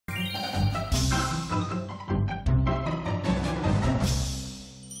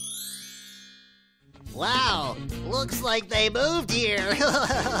Looks like they moved here.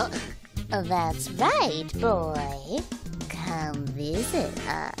 That's right, boy. Come visit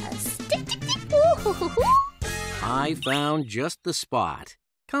us. I found just the spot.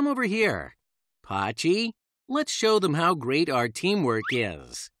 Come over here. Pachi, let's show them how great our teamwork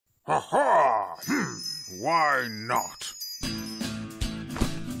is. Ha-ha! Why not?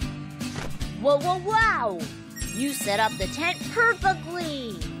 Whoa, whoa, wow! You set up the tent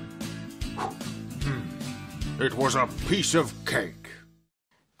perfectly. It was a piece of cake.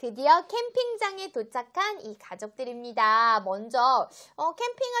 드디어 캠핑장에 도착한 이 가족들입니다. 먼저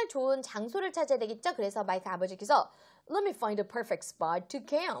캠핑할 좋은 장소를 찾아야 되겠죠? 그래서 마이크 아버지께서 Let me find a perfect spot to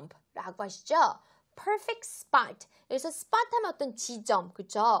camp 라고 하시죠. Perfect spot. 여기서 spot 하면 어떤 지점,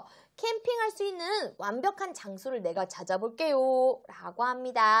 그쵸? 캠핑할 수 있는 완벽한 장소를 내가 찾아볼게요 라고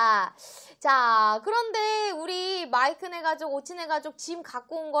합니다. 자, 그런데 우리 마이크네 가족, 오치네 가족 짐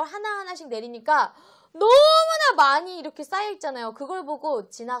갖고 온 걸 하나하나씩 내리니까 너무나 많이 이렇게 쌓여있잖아요. 그걸 보고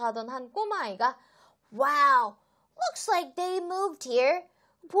지나가던 한 꼬마아이가 Wow, looks like they moved here.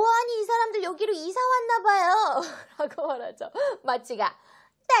 보아하니 이 사람들 여기로 이사 왔나 봐요. 라고 말하죠. 마치가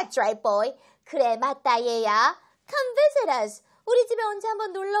That's right, boy. 그래, 맞다, 얘야. Come visit us. 우리 집에 언제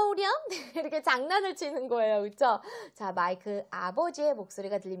한번 놀러 오렴? 이렇게 장난을 치는 거예요. 그쵸? 자, 마이크 아버지의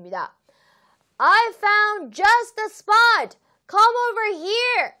목소리가 들립니다. I found just the spot. Come over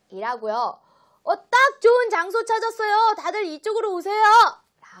here. 이라고요. 딱 좋은 장소 찾았어요. 다들 이쪽으로 오세요.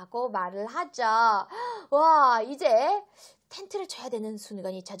 라고 말을 하죠. 와, 이제 텐트를 쳐야 되는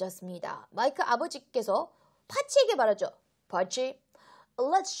순간이 찾아왔습니다. 마이크 아버지께서 파치에게 말하죠. 파치,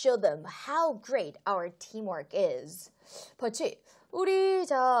 let's show them how great our teamwork is. 파치, 우리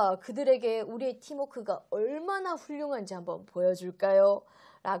그들에게 우리의 팀워크가 얼마나 훌륭한지 한번 보여줄까요?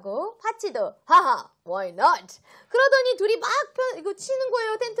 라고 파치도 하하, why not? 그러더니 둘이 막 이거 치는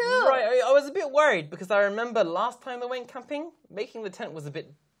거예요, 텐트. Right, I was a bit worried because I remember last time they went camping, making the tent was a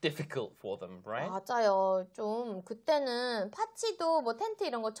bit difficult for them, right? 맞아요. 좀 그때는 파치도 뭐 텐트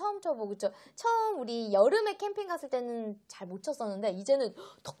이런 거 처음 쳐보고 그쵸? 처음 우리 여름에 캠핑 갔을 때는 잘 못 쳤었는데 이제는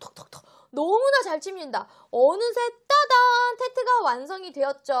톡톡톡톡 너무나 잘 칩니다. 어느새 따단 텐트가 완성이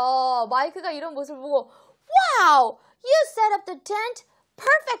되었죠. 마이크가 이런 모습을 보고 Wow! You set up the tent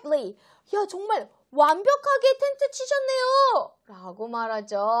perfectly. 야, 정말 완벽하게 텐트 치셨네요. 라고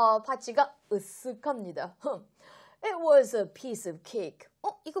말하죠. 파치가 으쓱합니다. It was a piece of cake.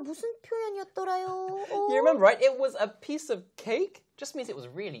 이거 무슨 표현이었더라요? You remember, right? It was a piece of cake. Just means it was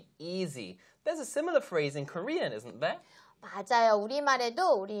really easy. There's a similar phrase in Korean, isn't there? 맞아요.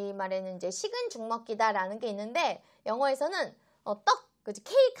 우리말에는 이제 식은 죽 먹기다라는 게 있는데 영어에서는 그치,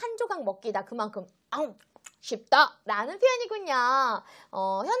 케이크 한 조각 먹기다. 그만큼 쉽다라는 표현이군요.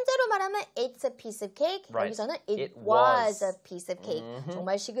 현재로 말하면 it's a piece of cake. Right. 여기서는 it was a piece of cake.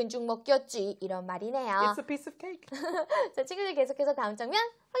 정말 식은 죽 먹기였지. 이런 말이네요. It's a piece of cake. 자, 친구들 계속해서 다음 장면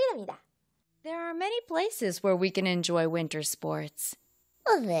확인합니다. There are many places where we can enjoy winter sports.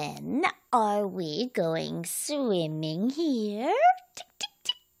 Then, are we going swimming here?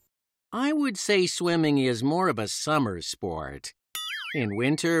 I would say swimming is more of a summer sport. In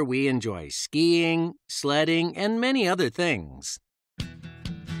winter, we enjoy skiing, sledding, and many other things.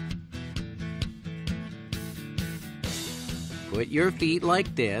 Put your feet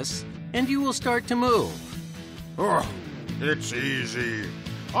like this, and you will start to move. Oh, it's easy.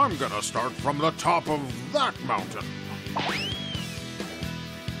 I'm gonna start from the top of that mountain.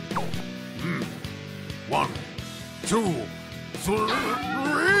 1, 2, 3.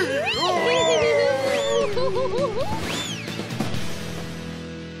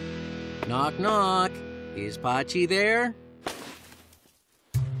 Knock, knock. Is Pachi there?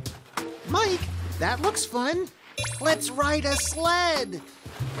 Mike, that looks fun. Let's ride a sled.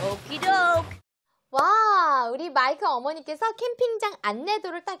 오키독. 와, 우리 마이크 어머니께서 캠핑장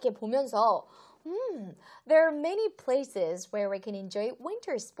안내도를 딱 이렇게 보면서 There are many places where we can enjoy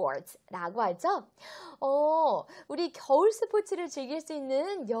winter sports 라고 하죠. 우리 겨울 스포츠를 즐길 수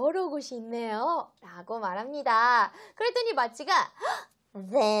있는 여러 곳이 있네요 라고 말합니다. 그랬더니 마치가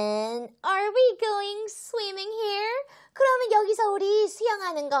Then are we going swimming here? 그러면 여기서 우리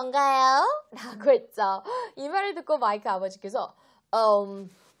수영하는 건가요? 라고 했죠. 이 말을 듣고 마이크 아버지께서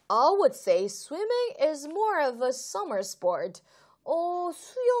I would say swimming is more of a summer sport.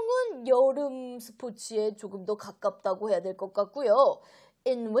 수영은 여름 스포츠에 조금 더 가깝다고 해야 될 것 같고요.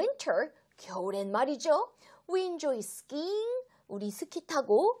 In winter, 겨울엔 말이죠. We enjoy skiing, 우리 스키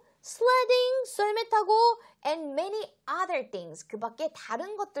타고, sledding, 썰매 타고, and many other things. 그 밖에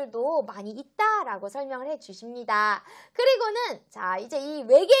다른 것들도 많이 있다라고 설명을 해주십니다. 그리고는 자 이제 이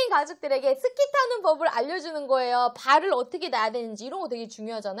외계인 가족들에게 스키 타는 법을 알려주는 거예요. 발을 어떻게 놔야 되는지 이런 거 되게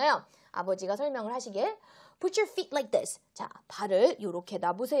중요하잖아요. 아버지가 설명을 하시길 Put your feet like this. 자, 발을 이렇게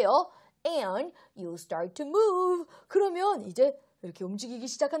놔보세요. And you start to move. 그러면 이제 이렇게 움직이기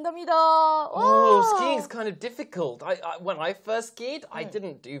시작한답니다. Oh, skiing is kind of difficult. When I first skied, I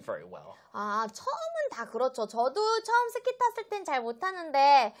didn't do very well. 아, 처음은 다 그렇죠. 저도 처음 스키 탔을 땐 잘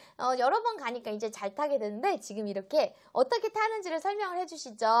못하는데 여러 번 가니까 이제 잘 타게 되는데 지금 이렇게 어떻게 타는지를 설명을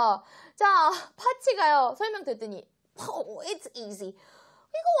해주시죠. 자, 파치가요. 설명 듣더니 Oh, it's easy.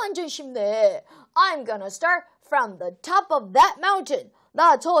 이거 완전 쉽네. I'm gonna start from the top of that mountain.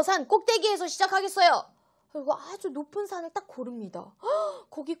 나 저 산 꼭대기에서 시작하겠어요. 그리고 아주 높은 산을 딱 고릅니다.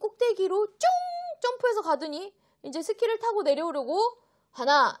 거기 꼭대기로 쫑 점프해서 가더니 이제 스키를 타고 내려오려고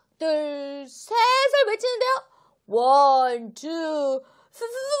하나, 둘, 셋을 외치는데요. One, two,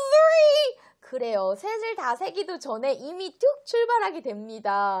 three. 그래요. 셋을 다 세기도 전에 이미 뚝 출발하게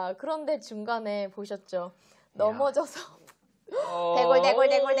됩니다. 그런데 중간에 보셨죠? 넘어져서 대골. All the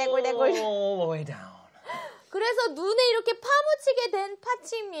way down. 그래서 눈에 이렇게 파묻히게 된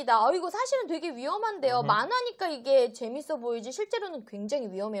파치입니다. 이거 사실은 되게 위험한데요. 만화니까 이게 재밌어 보이지 실제로는 굉장히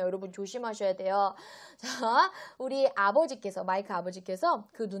위험해요. 여러분 조심하셔야 돼요. 자, 우리 아버지께서 마이크 아버지께서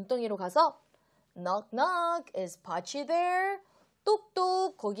그 눈덩이로 가서 Knock knock, is 파치 there?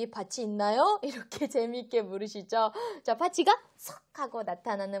 똑똑, 거기 파치 있나요? 이렇게 재미있게 물으시죠. 자, 파치가 석 하고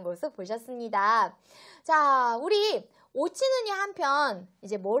나타나는 모습 보셨습니다. 자, 우리 오치는이 한편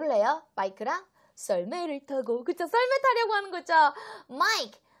이제 뭐를 해요? 마이크랑 썰매를 타고, 그쵸? 썰매 타려고 하는 거죠.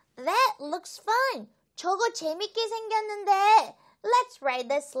 Mike, that looks fun. 저거 재밌게 생겼는데. Let's ride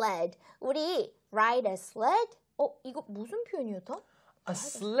the sled. 우리 ride a sled? 이거 무슨 표현이었다? A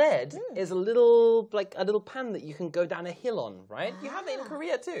sled is a little pan that you can go down a hill on, right? You have it in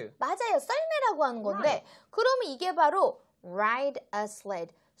Korea too. 맞아요. 썰매라고 하는 건데, 그러면 이게 바로 ride a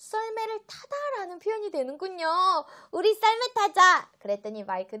sled. 썰매를 타다라는 표현이 되는군요. 우리 썰매 타자. 그랬더니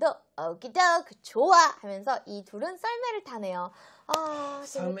마이크도 오기덕 좋아 하면서 이 둘은 썰매를 타네요. 아,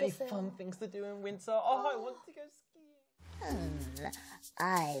 So many 재밌겠어요. fun things to do in winter. Oh, I want to go skiing.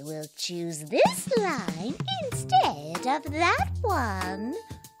 I will choose this line instead of that one.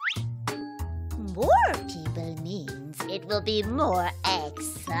 More people means it will be more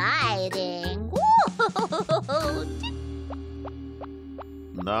exciting.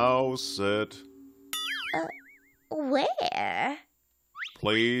 Now sit. Where?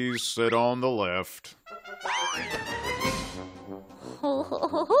 Please sit on the left.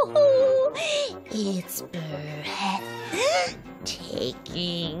 It's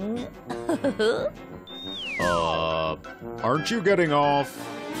breathtaking. Aren't you getting off?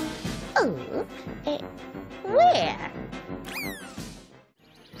 Where?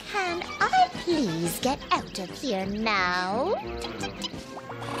 Can I please get out of here now?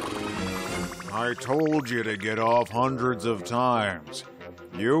 I told you to get off hundreds of times.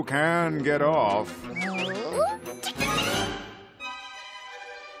 You can get off.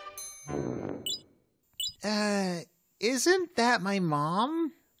 Isn't that my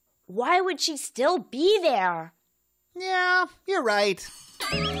mom? Why would she still be there? Yeah, you're right.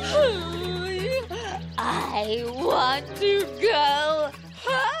 I want to go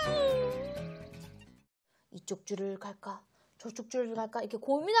home. 이쪽 줄을 갈까? 저쪽 줄을 갈까? 이렇게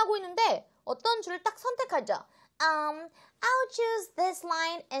고민하고 있는데 어떤 줄을 딱 선택하죠. I'll choose this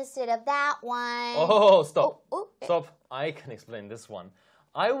line instead of that one. Oh, stop. 네. Stop. I can explain this one.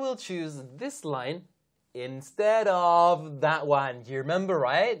 I will choose this line instead of that one. You remember,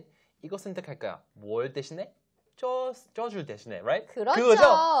 right? 이거 선택할 거야. 뭘 대신에? 저 줄 대신에, right? 그렇죠.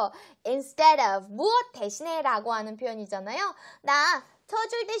 그거죠? Instead of 무엇 대신에라고 하는 표현이잖아요. 나 저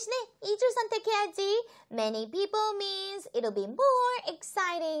줄 대신에 이 줄 선택해야지. Many people means it'll be more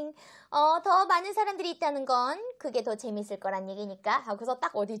exciting. 더 많은 사람들이 있다는 건 그게 더 재밌을 거란 얘기니까 하고서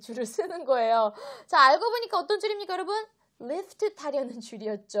딱 어디 줄을 쓰는 거예요. 자, 알고 보니까 어떤 줄입니까, 여러분? 리프트 타려는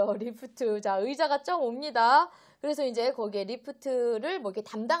줄이었죠. 리프트. 자, 의자가 좀 옵니다. 그래서 이제 거기에 리프트를 뭐 이렇게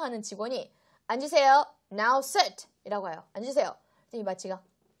담당하는 직원이 앉으세요. Now sit. 이라고 해요. 앉으세요. 그랬더니 마치가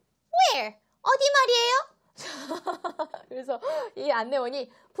Where? 어디 말이에요? 그래서 이 안내원이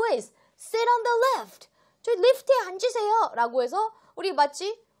Please sit on the left. 저희 리프트에 앉으세요. 라고 해서 우리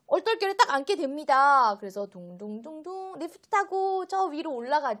마치 얼떨결에 딱 앉게 됩니다. 그래서 둥둥둥둥 리프트 타고 저 위로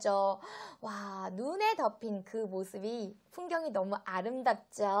올라가죠. 와, 눈에 덮인 그 모습이 풍경이 너무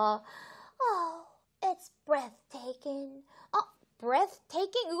아름답죠. Oh, it's breathtaking.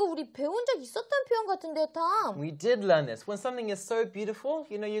 breathtaking? 이거 우리 배운 적 있었던 표현 같은데요, 탐. We did learn this. When something is so beautiful,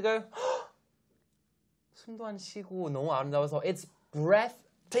 you go 숨도 안 쉬고 너무 아름다워서 it's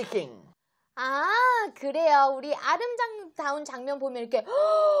breathtaking. 아, 그래요. 우리 아름다운 장면 보면 이렇게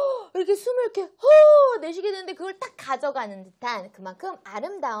숨을 이렇게 내쉬게 되는데 그걸 딱 가져가는 듯한 그만큼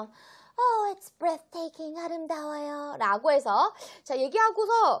아름다운 Oh, it's breathtaking. 아름다워요. 라고 해서 자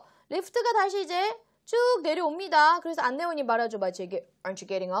얘기하고서 리프트가 다시 이제 쭉 내려옵니다. 그래서 안내원이 말하죠. 마치에게 Aren't you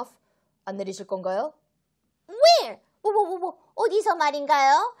getting off? 안 내리실 건가요? Where? 어디서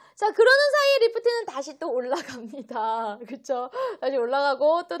말인가요? 자 그러는 사이에 리프트는 다시 또 올라갑니다. 그쵸? 다시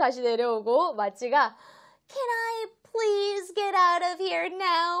올라가고 또 다시 내려오고 마치가 Can I please get out of here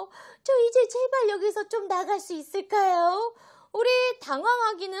now? 저 이제 제발 여기서 좀 나갈 수 있을까요? 우리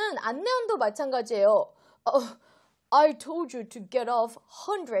당황하기는 안내원도 마찬가지예요. I told you to get off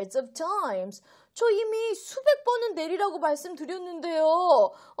hundreds of times. 저 이미 수백 번은 내리라고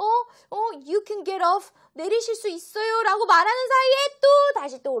말씀드렸는데요. You can get off. 내리실 수 있어요. 라고 말하는 사이에 또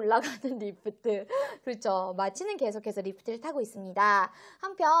다시 또 올라가는 리프트. 그렇죠. 마치는 계속해서 리프트를 타고 있습니다.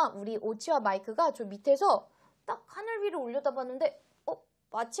 한편 우리 오치와 마이크가 저 밑에서 딱 하늘 위로 올려다봤는데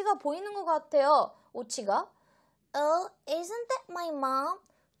마치가 보이는 것 같아요. 오치가 Isn't that my mom?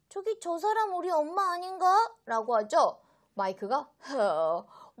 저기 저 사람 우리 엄마 아닌가? 라고 하죠. 마이크가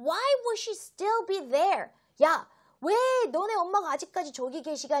Why would she still be there? 야, 왜 너네 엄마가 아직까지 저기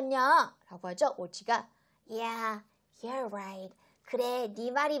계시겠냐? 라고 하죠. 오치가 Yeah, you're right. 그래, 네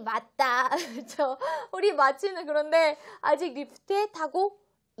말이 맞다. 그렇죠. 우리 마치는 그런데 아직 리프트에 타고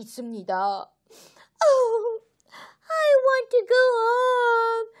있습니다. Oh, I want to go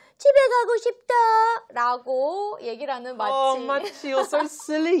home. 집에 가고 싶다. 라고 얘기를 하는 마치. Oh, Machi, you're so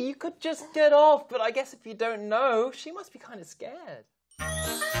silly. You could just get off. But I guess if you don't know, she must be kind of scared.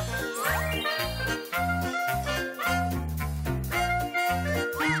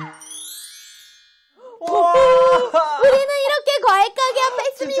 우리는 이렇게 과일 가게 앞에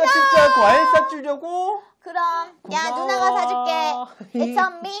있습니다. 진짜 과일 사주려고? 그럼, 야, 고마워. 누나가 사줄게. It's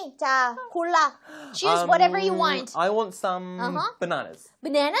on me. 자, 골라. Choose whatever you want. I want some bananas.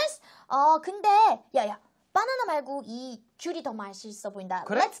 Bananas? 근데, 야, 바나나 말고 이 귤이 더 맛있어 보인다.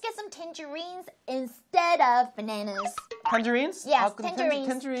 그래? Let's get some tangerines instead of bananas. Tangerines? Yes, 근데 tangerines.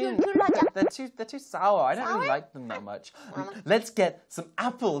 Tangerines. 귤로 하자. They're too sour. I don't really like them that much. Let's get some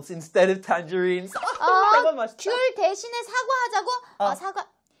apples instead of tangerines. 너무 맛있다. 귤 대신에 사과하자고? 사과.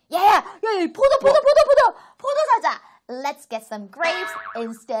 야, 포도 사자. Let's get some grapes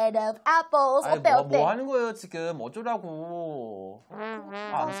instead of apples. 아니, 어때? 뭐 하는 거예요 지금? 어쩌라고.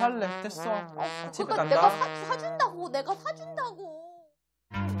 안 살래. 됐어. 집에 그러니까 간다. 내가 사준다고. 내가 사준다고.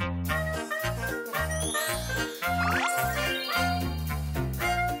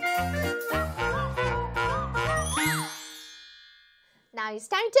 Now it's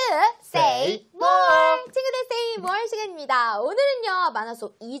time to say more. 친구들 say more 시간입니다. 오늘은요 만화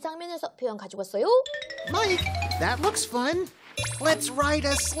속 이 장면에서 표현 가지고 왔어요. Mike, that looks fun. Let's ride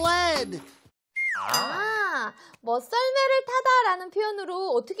a sled. 뭐 썰매를 타다라는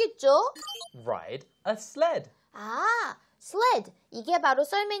표현으로 어떻게 했죠? Ride a sled. sled. 이게 바로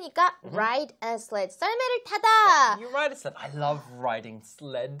썰매니까 ride a sled. 썰매를 타다. You ride a sled. I love riding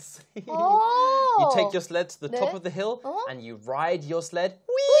sleds. 오. You take your sled to the 네. top of the hill and you ride your sled.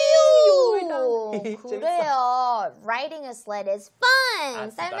 그래요. Riding a sled is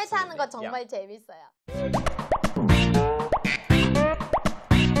fun. 썰매 타는 거 absolutely. 정말 재밌어요.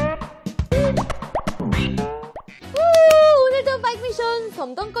 오늘도 바이크 미션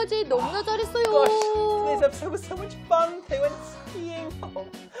섬덤까지 너무나 잘했어요. Today's episode was so much fun. They went skiing. Oh,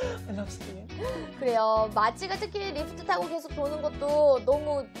 I love skiing. 그래요. 마치가 특히 리프트 타고 계속 도는 것도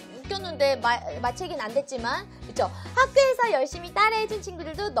너무 웃겼는데 마치에겐 안 됐지만 그렇죠. 학교에서 열심히 따라해준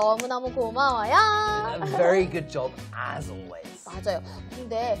친구들도 너무너무 고마워요. Very good job as always. 맞아요.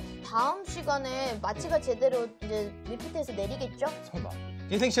 근데 다음 시간에 마치가 제대로 이제 리프트에서 내리겠죠? 설마.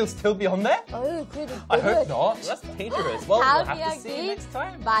 Do you think she'll still be on there? 어휴, 그래도 I hope not. That's dangerous. Well, we'll 다음 have to see you 이야기 next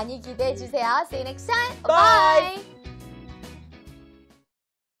time. 많이 기대해 주세요. See you next time. Bye. Bye.